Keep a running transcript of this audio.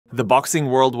The boxing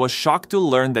world was shocked to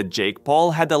learn that Jake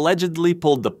Paul had allegedly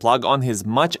pulled the plug on his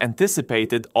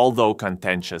much-anticipated, although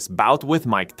contentious, bout with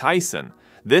Mike Tyson.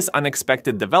 This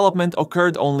unexpected development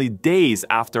occurred only days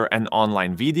after an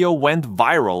online video went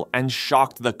viral and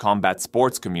shocked the combat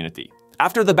sports community.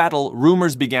 After the battle,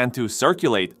 rumors began to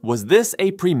circulate. Was this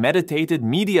a premeditated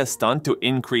media stunt to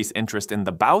increase interest in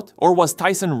the bout? Or was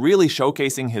Tyson really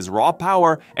showcasing his raw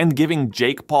power and giving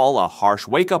Jake Paul a harsh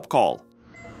wake-up call?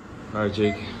 Alright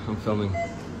Jake, I'm filming.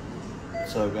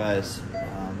 So guys,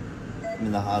 I'm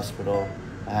in the hospital.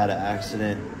 I had an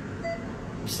accident.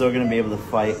 I'm still going to be able to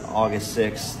fight August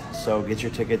 6th, so get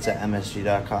your tickets at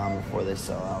msg.com before they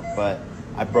sell out. But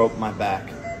I broke my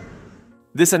back.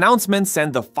 This announcement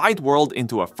sent the fight world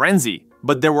into a frenzy,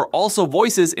 but there were also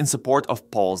voices in support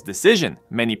of Paul's decision,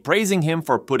 many praising him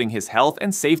for putting his health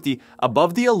and safety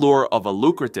above the allure of a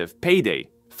lucrative payday.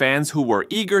 Fans who were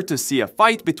eager to see a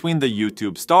fight between the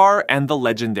YouTube star and the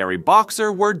legendary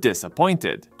boxer were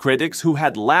disappointed. Critics who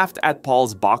had laughed at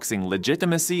Paul's boxing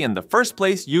legitimacy in the first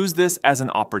place used this as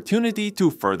an opportunity to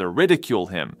further ridicule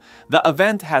him. The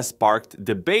event has sparked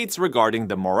debates regarding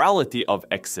the morality of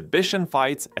exhibition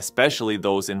fights, especially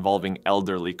those involving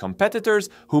elderly competitors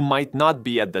who might not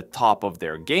be at the top of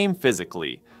their game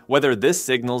physically. Whether this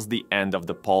signals the end of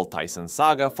the Paul Tyson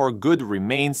saga for good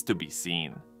remains to be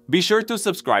seen. Be sure to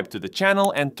subscribe to the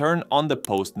channel and turn on the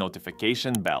post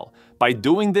notification bell. By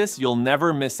doing this, you'll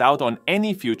never miss out on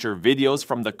any future videos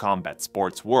from the combat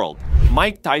sports world.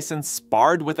 Mike Tyson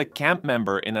sparred with a camp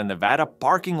member in a Nevada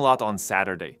parking lot on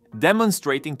Saturday,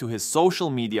 demonstrating to his social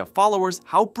media followers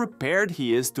how prepared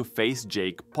he is to face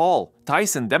Jake Paul.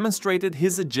 Tyson demonstrated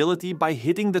his agility by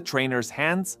hitting the trainer's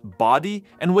hands, body,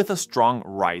 and with a strong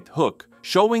right hook.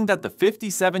 Showing that the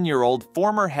 57-year-old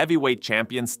former heavyweight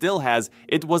champion still has,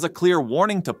 it was a clear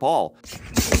warning to Paul. Yes,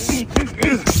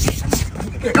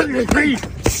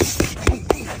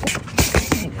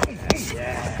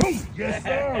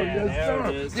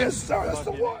 sir, that's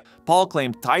the one. Paul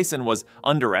claimed Tyson was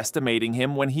underestimating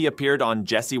him when he appeared on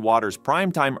Jesse Watters'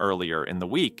 Primetime earlier in the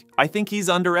week. I think he's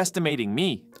underestimating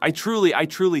me. I truly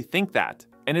think that.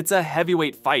 And it's a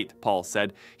heavyweight fight, Paul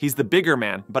said. He's the bigger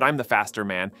man, but I'm the faster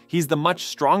man. He's the much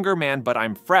stronger man, but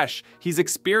I'm fresh. He's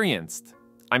experienced.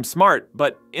 I'm smart,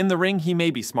 but in the ring he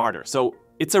may be smarter. So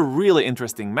it's a really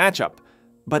interesting matchup.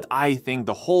 But I think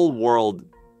the whole world,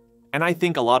 and I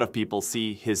think a lot of people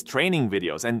see his training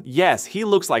videos. And yes, he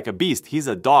looks like a beast. He's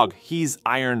a dog. He's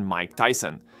Iron Mike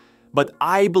Tyson. But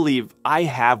I believe I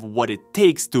have what it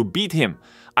takes to beat him.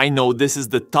 I know this is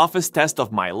the toughest test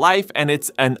of my life and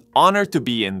it's an honor to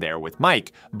be in there with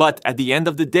Mike. But at the end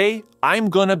of the day, I'm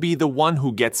gonna be the one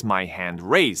who gets my hand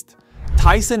raised.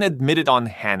 Tyson admitted on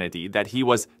Hannity that he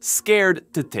was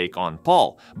scared to take on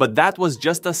Paul, but that was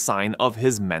just a sign of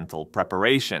his mental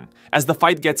preparation. As the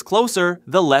fight gets closer,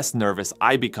 the less nervous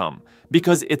I become,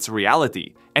 because it's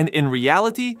reality. And in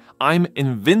reality, I'm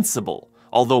invincible.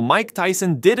 Although Mike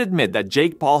Tyson did admit that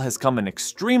Jake Paul has come an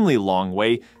extremely long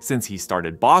way since he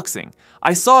started boxing.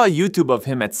 I saw a YouTube of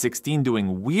him at 16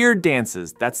 doing weird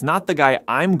dances. That's not the guy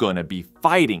I'm gonna be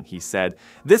fighting, he said.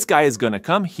 This guy is gonna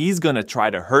come, he's gonna try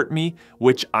to hurt me,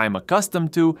 which I'm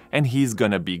accustomed to, and he's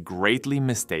gonna be greatly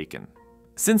mistaken.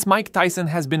 Since Mike Tyson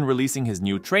has been releasing his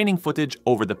new training footage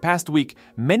over the past week,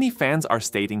 many fans are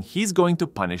stating he's going to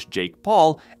punish Jake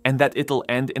Paul and that it'll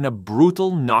end in a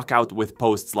brutal knockout with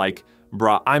posts like,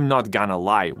 "Bruh, I'm not gonna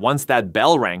lie, once that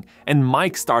bell rang and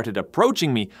Mike started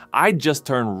approaching me, I'd just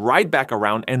turn right back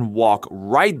around and walk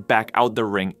right back out the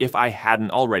ring if I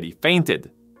hadn't already fainted.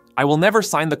 I will never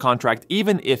sign the contract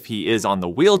even if he is on the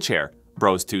wheelchair.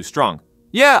 Bro's too strong.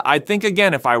 Yeah, I'd think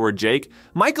again if I were Jake.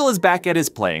 Michael is back at his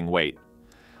playing weight."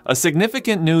 A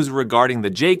significant news regarding the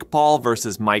Jake Paul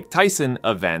vs. Mike Tyson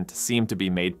event seemed to be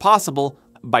made possible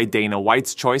by Dana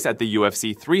White's choice at the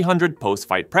UFC 300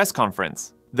 post-fight press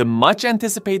conference. The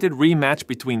much-anticipated rematch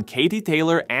between Katie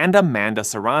Taylor and Amanda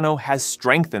Serrano has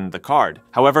strengthened the card.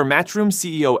 However, Matchroom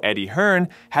CEO Eddie Hearn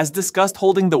has discussed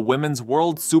holding the Women's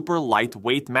World Super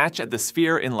Lightweight match at the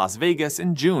Sphere in Las Vegas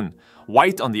in June.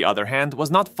 White, on the other hand,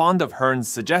 was not fond of Hearn's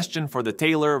suggestion for the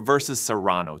Taylor vs.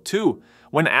 Serrano 2.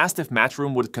 When asked if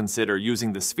Matchroom would consider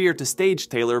using the Sphere to stage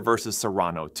Taylor vs.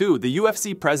 Serrano 2, the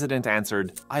UFC president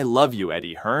answered, "I love you,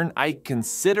 Eddie Hearn. I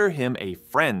consider him a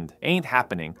friend. Ain't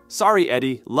happening. Sorry,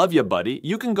 Eddie. Love ya, buddy.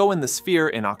 You can go in the Sphere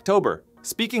in October."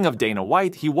 Speaking of Dana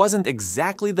White, he wasn't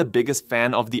exactly the biggest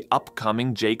fan of the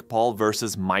upcoming Jake Paul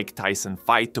vs. Mike Tyson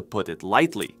fight, to put it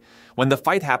lightly. When the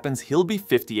fight happens, he'll be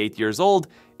 58 years old.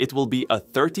 It will be a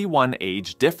 31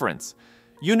 age difference.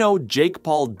 You know, Jake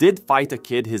Paul did fight a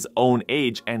kid his own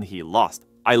age and he lost.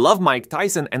 I love Mike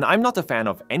Tyson and I'm not a fan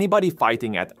of anybody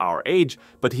fighting at our age,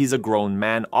 but he's a grown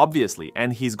man obviously,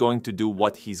 and he's going to do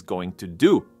what he's going to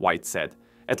do, White said.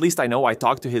 At least I know. I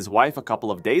talked to his wife a couple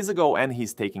of days ago and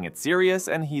he's taking it serious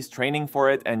and he's training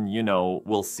for it and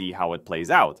we'll see how it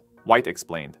plays out, White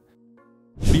explained.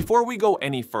 Before we go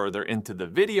any further into the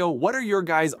video, what are your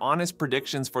guys' honest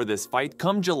predictions for this fight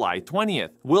come July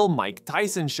 20th? Will Mike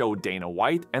Tyson show Dana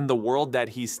White and the world that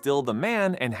he's still the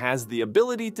man and has the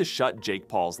ability to shut Jake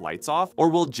Paul's lights off? Or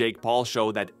will Jake Paul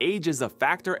show that age is a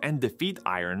factor and defeat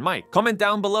Iron Mike? Comment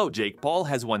down below. Jake Paul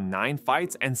has won 9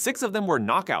 fights and 6 of them were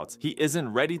knockouts. He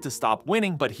isn't ready to stop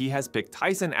winning, but he has picked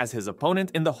Tyson as his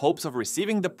opponent in the hopes of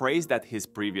receiving the praise that his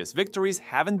previous victories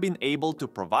haven't been able to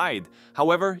provide.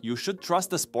 However, you should trust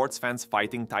the sports fans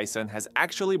fighting Tyson has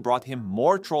actually brought him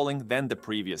more trolling than the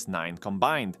previous 9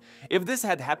 combined. If this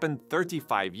had happened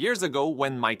 35 years ago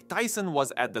when Mike Tyson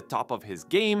was at the top of his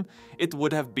game, it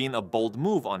would have been a bold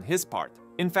move on his part.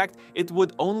 In fact, it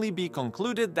would only be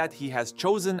concluded that he has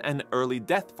chosen an early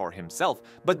death for himself,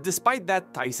 but despite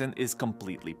that, Tyson is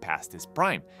completely past his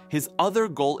prime. His other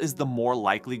goal is the more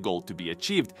likely goal to be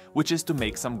achieved, which is to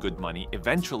make some good money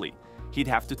eventually. He'd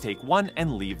have to take one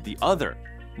and leave the other.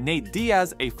 Nate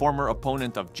Diaz, a former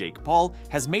opponent of Jake Paul,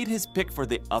 has made his pick for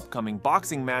the upcoming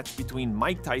boxing match between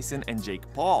Mike Tyson and Jake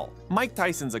Paul. Mike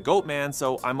Tyson's a GOAT man,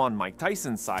 so I'm on Mike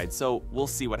Tyson's side, so we'll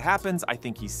see what happens. I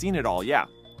think he's seen it all, yeah.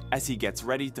 As he gets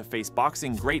ready to face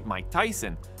boxing great Mike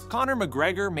Tyson, Conor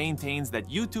McGregor maintains that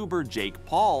YouTuber Jake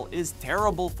Paul is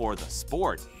terrible for the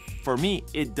sport. For me,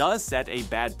 it does set a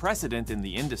bad precedent in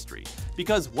the industry,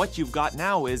 because what you've got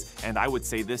now is, and I would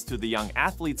say this to the young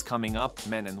athletes coming up,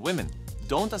 men and women,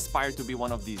 don't aspire to be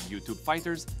one of these YouTube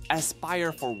fighters,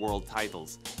 aspire for world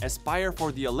titles, aspire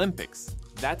for the Olympics.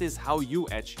 That is how you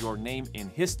etch your name in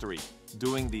history.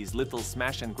 Doing these little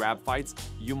smash and grab fights,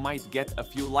 you might get a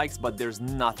few likes, but there's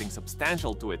nothing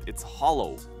substantial to it. It's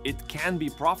hollow. It can be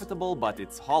profitable, but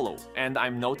it's hollow. And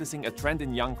I'm noticing a trend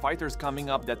in young fighters coming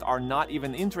up that are not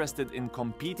even interested in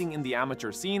competing in the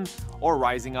amateur scene or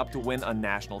rising up to win a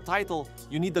national title.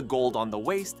 You need the gold on the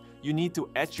waist. You need to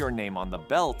etch your name on the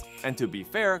belt. And to be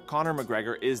fair, Conor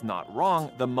McGregor is not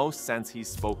wrong, the most sense he's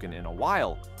spoken in a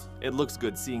while. It looks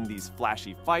good seeing these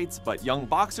flashy fights, but young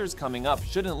boxers coming up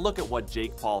shouldn't look at what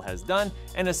Jake Paul has done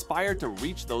and aspire to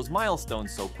reach those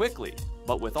milestones so quickly.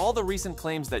 But with all the recent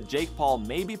claims that Jake Paul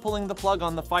may be pulling the plug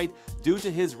on the fight due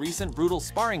to his recent brutal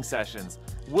sparring sessions,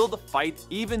 will the fight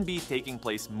even be taking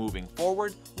place moving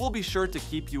forward? We'll be sure to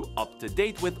keep you up to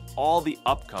date with all the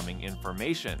upcoming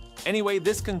information. Anyway,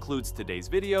 this concludes today's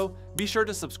video. Be sure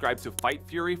to subscribe to Fight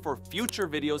Fury for future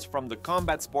videos from the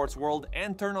combat sports world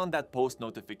and turn on that post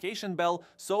notification bell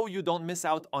so you don't miss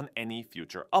out on any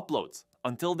future uploads.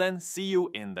 Until then, see you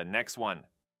in the next one.